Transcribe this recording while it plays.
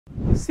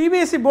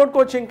CBSE board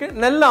coaching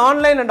நல்ல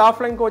online and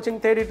offline coaching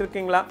தேடிட்டு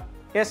இருக்கீங்களா?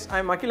 Yes,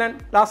 I am Akilan.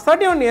 Last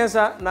 31 years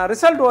நான்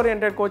result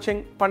oriented coaching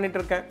பண்ணிட்டு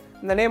இருக்கேன்.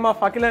 In the name of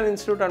Akilan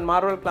Institute and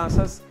Marvel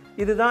Classes.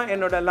 இதுதான்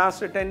என்னோட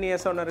last 10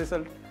 years on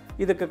result.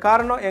 இதுக்கு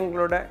காரணம்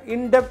எங்களோட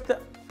in-depth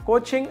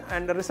coaching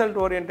and result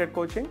oriented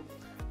coaching.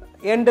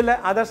 எண்டில்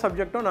other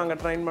subjectடும்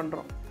நாங்கள் ட்ரெயின்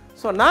பண்ணுறோம்.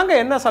 ஸோ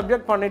நாங்கள் என்ன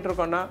சப்ஜெக்ட் பண்ணிட்டு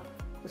இருக்கோம்னா,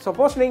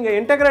 சப்போஸ் நீங்கள்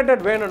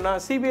இன்டெகிரேட்டட் வேணும்னா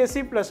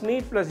CBSE +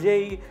 NEET +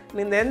 JEE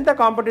இந்த எந்த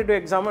காம்படிட்டிவ்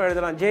எக்ஸாமும்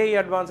எழுதலாம். JEE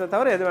அட்வான்ஸை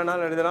தவிர எது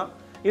வேணாலும் எழுதலாம்.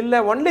 இல்லை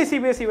ஒன்லி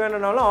CBSE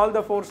வேணும்னாலும் all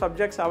the 4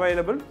 subjects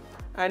available.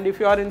 And if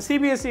you are in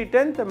CBSE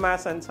 10th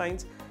Maths and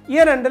Science,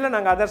 year எண்டில்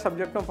நாங்கள் அதர்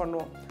சப்ஜெக்டும்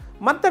பண்ணுவோம்.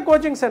 மற்ற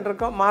கோச்சிங்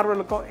சென்டருக்கும்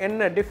மார்வலுக்கும்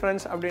என்ன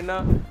டிஃப்ரென்ஸ் அப்படின்னா,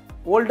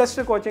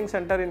 oldest coaching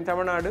centre in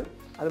Tamil Nadu,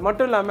 அது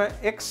மட்டும் இல்லாமல்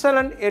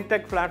excellent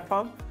EdTech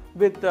platform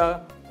with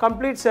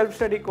complete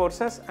self-study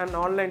courses and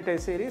online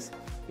test series.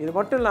 இது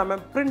மட்டும்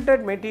இல்லாமல் printed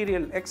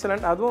material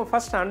excellent, அதுவும்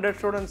ஃபஸ்ட் 100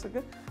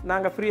 ஸ்டூடெண்ட்ஸுக்கு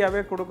நாங்கள்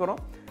ஃப்ரீயாகவே கொடுக்குறோம்.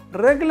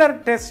 Regular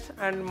test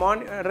and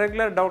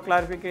regular doubt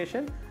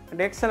clarification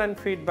and excellent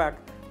feedback.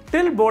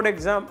 Till board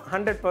exam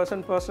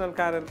 100% personal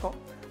care இருக்கும்.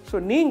 ஸோ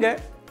நீங்கள்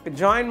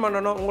ஜாயின்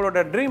பண்ணணும்,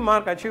 உங்களோட ட்ரீம்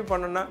மார்க் அச்சீவ்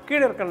பண்ணணும்னா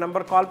கீழே இருக்கிற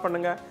நம்பர் கால்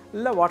பண்ணுங்கள்,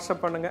 இல்லை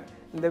வாட்ஸ்அப் பண்ணுங்கள்.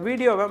 இந்த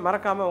வீடியோவை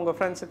மறக்காமல் உங்கள்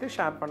ஃப்ரெண்ட்ஸுக்கு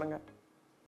ஷேர் பண்ணுங்கள்.